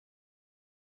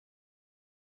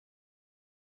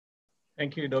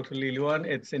Thank you, Dr. Lee Luan.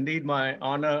 It's indeed my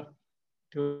honor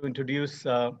to introduce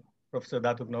Professor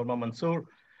Datuk Norma Mansoor.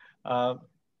 Uh,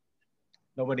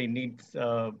 Nobody needs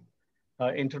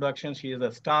introduction. She is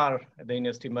a star at the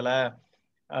University of Malaya.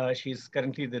 She's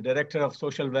currently the Director of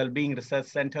Social Wellbeing Research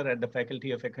Center at the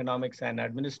Faculty of Economics and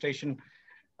Administration.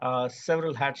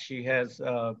 Several hats she has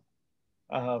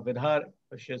with her.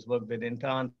 She has worked with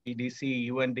INTAN,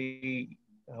 CDC, UND,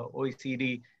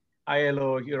 OECD,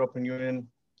 ILO, European Union,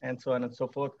 and so on and so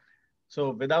forth.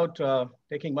 So without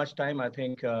taking much time, I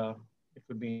think it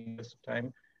would be in this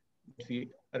time. If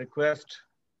we request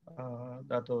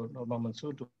Dato Norma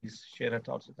Mansoor to please share her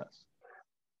thoughts with us.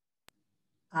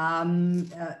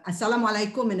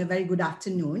 Assalamualaikum and a very good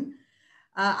afternoon.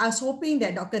 I was hoping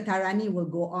that Dr. Tarani will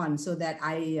go on so that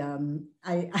I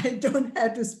don't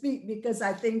have to speak, because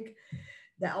I think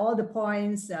that all the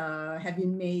points have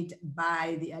been made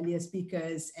by the earlier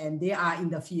speakers and they are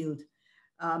in the field.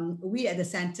 We at the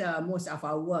center, most of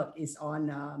our work is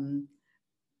on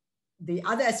the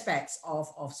other aspects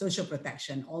of social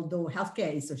protection, although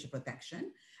healthcare is social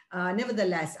protection.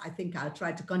 Nevertheless, I think I'll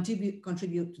try to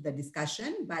contribute to the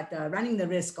discussion, but running the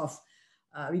risk of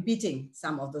repeating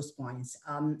some of those points.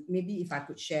 Maybe if I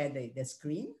could share the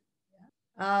screen.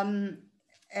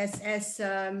 As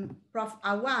Prof.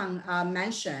 Awang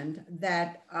mentioned,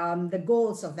 that the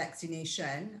goals of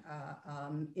vaccination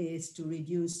is to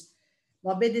reduce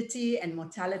morbidity and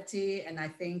mortality. And I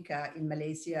think in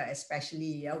Malaysia,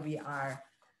 especially, we are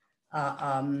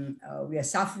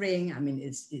suffering. I mean,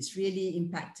 it's really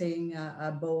impacting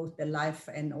both the life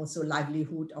and also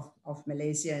livelihood of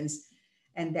Malaysians.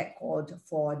 And that called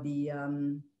for the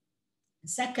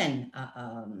second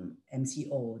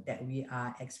MCO that we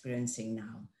are experiencing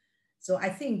now. So I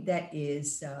think that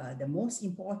is the most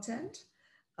important,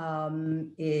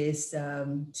 is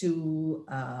to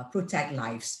protect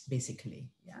lives, basically.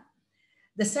 Yeah.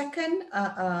 The second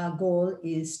goal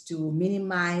is to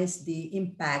minimize the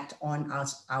impact on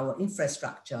our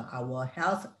infrastructure, our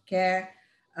healthcare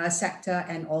sector,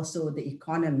 and also the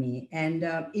economy. And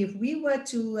if we were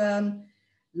to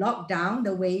lock down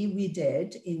the way we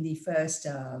did in the first,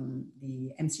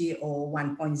 the MCO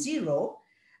 1.0,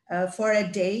 for a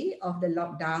day of the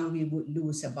lockdown, we would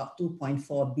lose about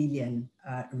 2.4 billion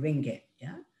ringgit.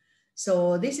 Yeah.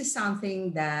 So this is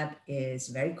something that is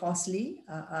very costly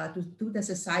to the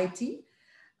society.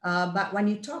 But when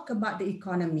you talk about the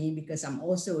economy, because I'm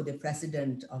also the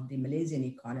president of the Malaysian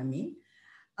economy,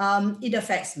 it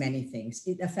affects many things.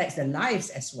 It affects the lives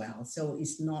as well. So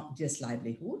it's not just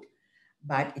livelihood,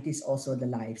 but it is also the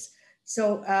lives.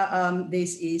 So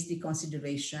this is the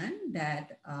consideration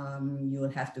that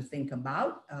you'll have to think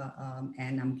about.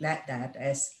 And I'm glad that,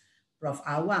 as Prof.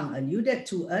 Awang alluded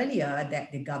to earlier,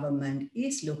 that the government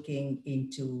is looking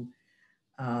into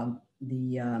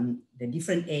the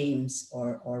different aims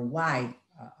or why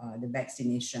the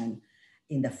vaccination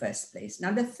in the first place.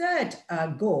 Now, the third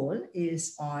goal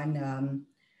is on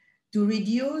to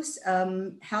reduce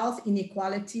health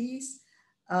inequalities,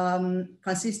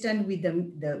 consistent with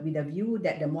the view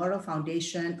that the moral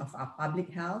foundation of our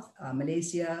public health,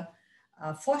 Malaysia,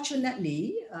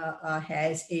 fortunately,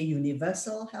 has a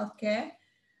universal healthcare.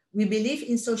 We believe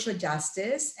in social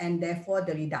justice, and therefore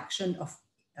the reduction of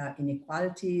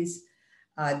inequalities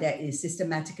that is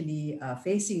systematically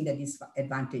facing the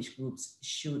disadvantaged groups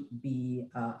should be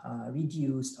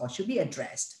reduced or should be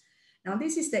addressed. Now,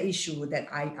 this is the issue that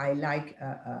I like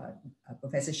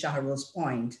Professor Shahrul's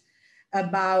point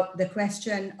about the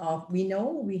question of, we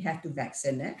know we have to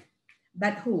vaccinate,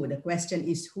 but who? The question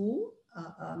is who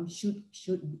should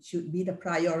be the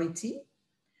priority,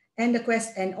 and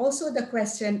also the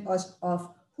question of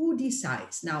who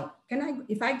decides. Now,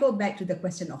 if I go back to the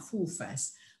question of who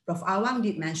first, Prof. Awang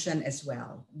did mention as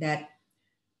well that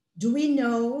do we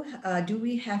know, do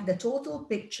we have the total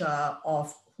picture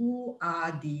of who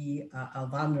are the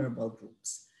vulnerable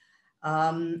groups?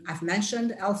 I've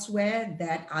mentioned elsewhere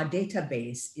that our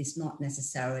database is not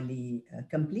necessarily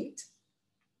complete.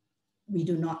 We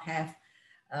do not have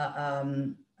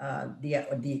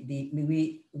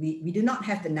we do not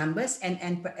have the numbers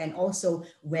and also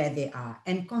where they are.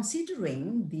 And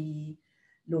considering the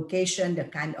location, the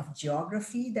kind of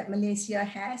geography that Malaysia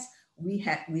has, we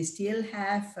still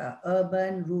have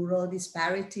urban, rural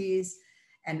disparities.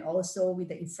 And also with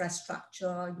the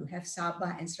infrastructure, you have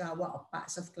Sabah and Sarawak or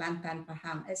parts of Kelantan,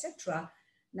 Pahang, etc.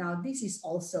 Now, this is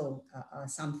also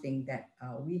something that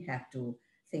we have to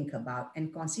think about.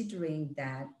 And considering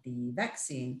that the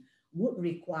vaccine would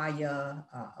require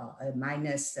a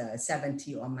minus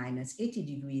 70 or minus 80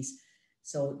 degrees,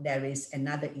 so there is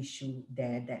another issue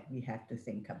there that we have to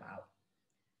think about.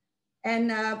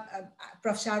 And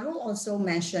Prof. Shahrul also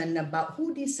mentioned about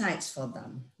who decides for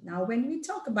them. Now, when we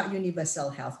talk about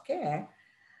universal healthcare,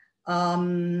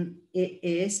 it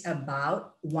is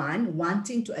about one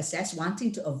wanting to access,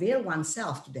 wanting to avail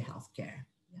oneself to the healthcare.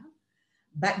 Yeah?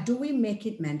 But do we make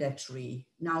it mandatory?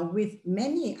 Now, with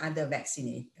many other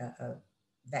vaccinations,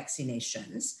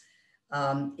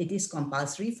 it is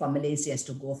compulsory for Malaysians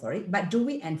to go for it. But do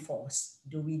we enforce?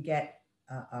 Do we get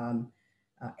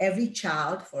every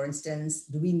child, for instance,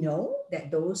 do we know that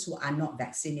those who are not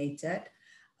vaccinated,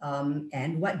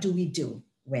 and what do we do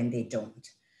when they don't?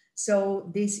 So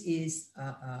this is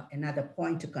another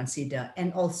point to consider,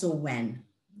 and also when.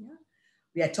 Yeah?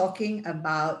 We are talking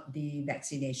about the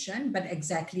vaccination, but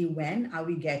exactly when are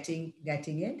we getting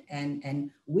it,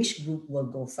 and which group will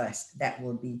go first? That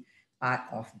will be part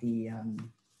of the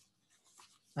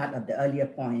earlier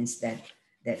points that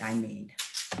I made.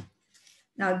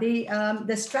 Now,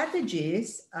 the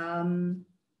strategies, I'm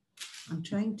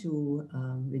trying to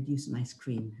reduce my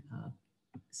screen.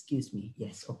 Excuse me.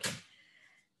 Yes, okay.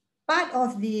 Part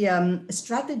of the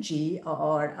strategy,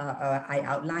 or I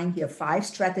outlined here 5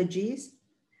 strategies,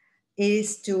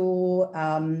 is to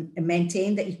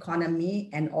maintain the economy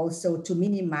and also to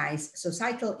minimize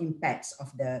societal impacts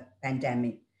of the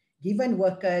pandemic, given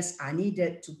workers are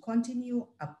needed to continue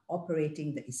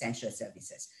operating the essential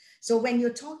services. So when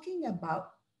you're talking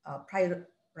about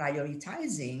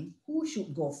prioritizing who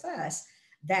should go first,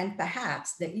 then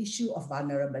perhaps the issue of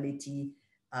vulnerability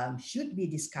should be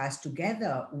discussed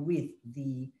together with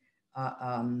the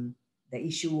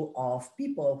issue of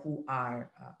people who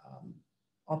are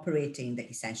operating the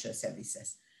essential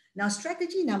services. Now,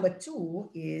 strategy number 2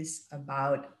 is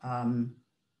about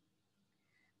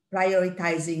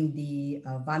prioritizing the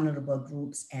vulnerable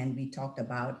groups. And we talked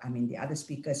about, the other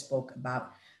speakers spoke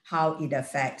about how it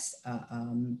affects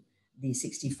the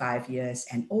 65 years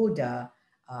and older,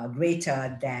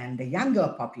 greater than the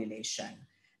younger population.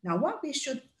 Now, what we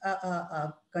should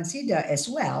consider as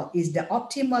well is the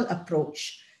optimal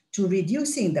approach to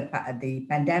reducing the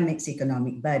pandemic's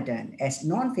economic burden, as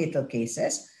non-fatal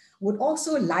cases would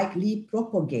also likely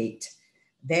propagate,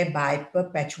 thereby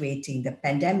perpetuating the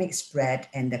pandemic spread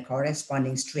and the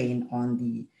corresponding strain on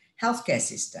the healthcare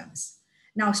systems.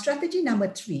 Now, strategy number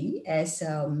 3, as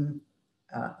our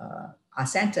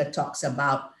center talks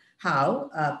about how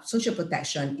social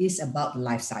protection is about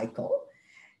life cycle.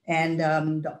 And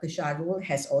Dr. Shahrul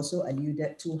has also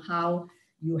alluded to how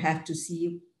you have to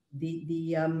see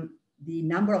the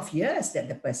number of years that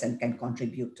the person can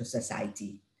contribute to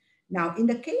society. Now, in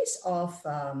the case of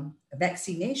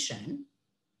vaccination,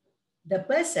 the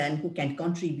person who can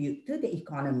contribute to the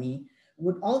economy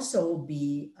would also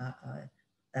be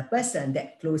a person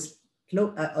that or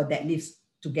that lives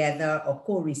together or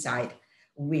co-reside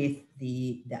with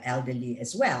the elderly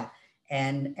as well.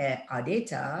 And our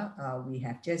data, we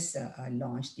have just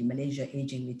launched the Malaysia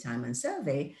Aging Retirement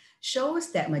Survey,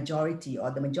 shows that the majority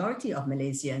of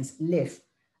Malaysians live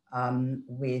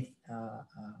with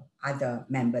other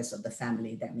members of the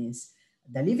family. That means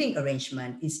the living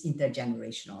arrangement is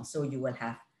intergenerational. So you will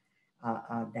have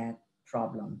that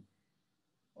problem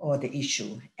or the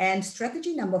issue. And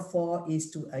strategy number 4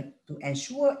 is to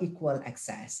ensure equal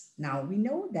access. Now, we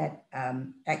know that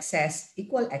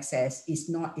equal access is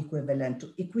not equivalent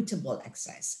to equitable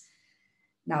access.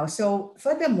 Now, so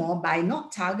furthermore, by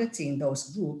not targeting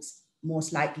those groups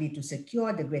most likely to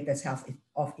secure the greatest health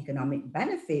of economic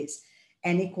benefits,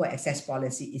 an equal access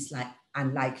policy is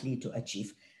unlikely to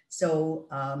achieve. So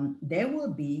there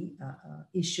will be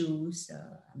issues.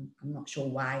 I'm not sure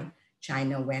why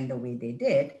China went the way they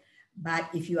did. But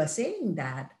if you are saying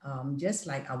that just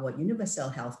like our universal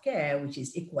healthcare, which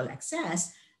is equal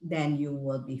access, then you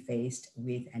will be faced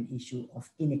with an issue of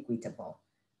inequitable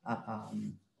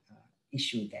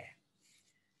issue there.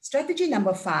 Strategy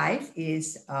number 5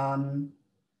 is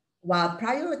while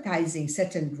prioritizing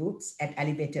certain groups at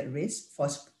elevated risk for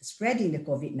spreading the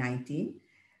COVID-19,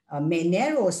 may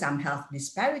narrow some health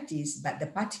disparities, but the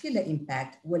particular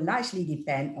impact will largely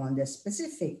depend on the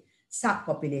specific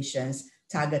subpopulations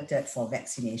targeted for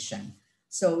vaccination.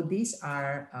 So these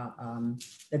are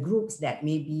the groups that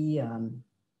may be,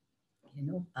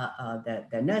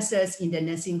 the nurses in the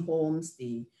nursing homes,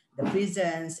 the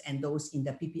prisons, and those in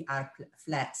the PPR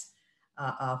flats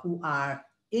who are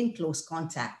in close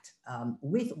contact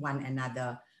with one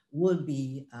another will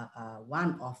be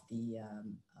one of the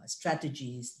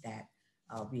strategies that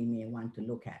we may want to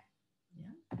look at.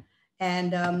 Yeah.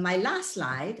 And my last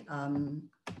slide,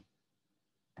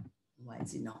 why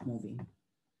is it not moving?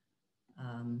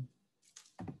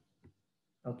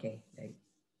 Okay,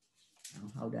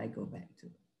 now how do I go back to?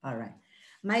 All right.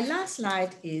 My last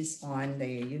slide is on the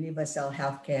universal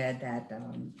healthcare that,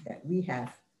 that we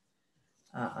have.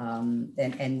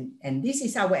 And this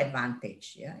is our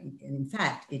advantage. Yeah? In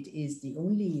fact, it is the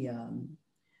only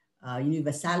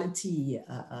universality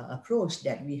approach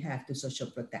that we have to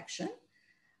social protection,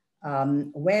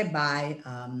 whereby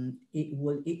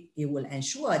it will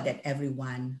ensure that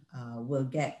everyone will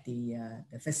get the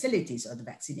facilities of the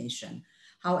vaccination.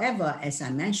 However, as I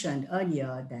mentioned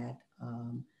earlier, that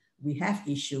we have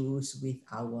issues with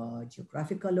our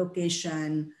geographical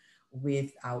location,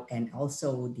 with our, and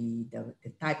also the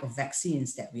type of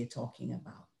vaccines that we're talking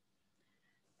about.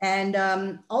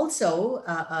 And also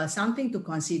something to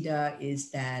consider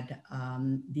is that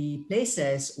the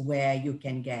places where you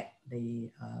can get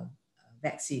the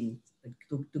vaccine,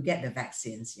 to get the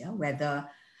vaccines, yeah, whether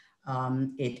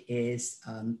it is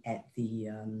at the,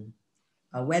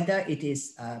 whether it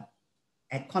is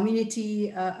at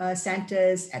community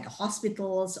centers, at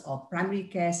hospitals or primary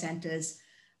care centers,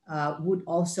 would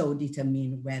also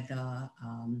determine whether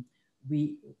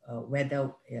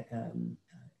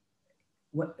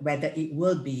whether it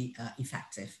will be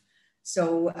effective.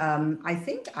 So I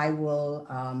think I will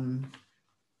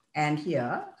end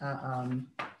here.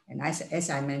 And as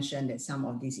I mentioned, that some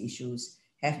of these issues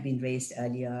have been raised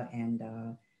earlier. And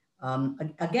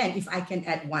again, if I can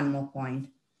add one more point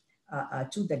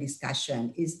to the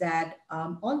discussion, is that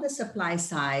on the supply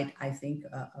side, I think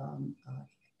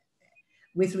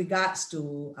with regards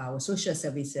to our social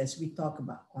services, we talk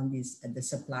about on this at the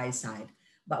supply side.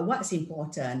 But what's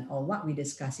important, or what we're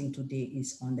discussing today,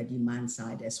 is on the demand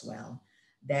side as well.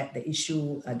 That the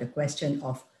issue, the question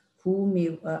of who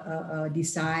may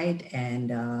decide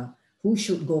and who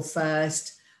should go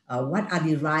first, what are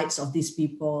the rights of these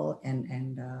people,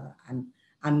 and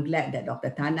I'm glad that Dr.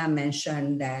 Tana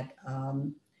mentioned that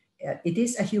it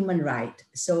is a human right.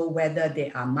 So whether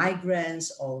they are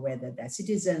migrants or whether they're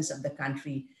citizens of the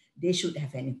country, they should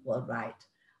have an equal right.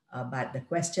 But the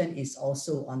question is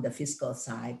also on the fiscal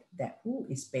side, that who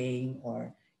is paying,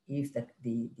 or if the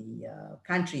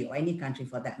country, or any country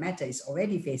for that matter, is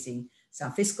already facing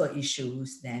some fiscal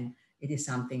issues, then it is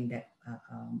something that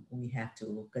we have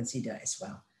to consider as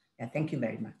well. Yeah, thank you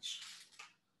very much.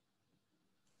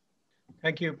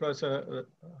 Thank you, Professor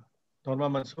Norma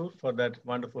Mansoor, for that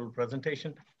wonderful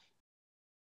presentation.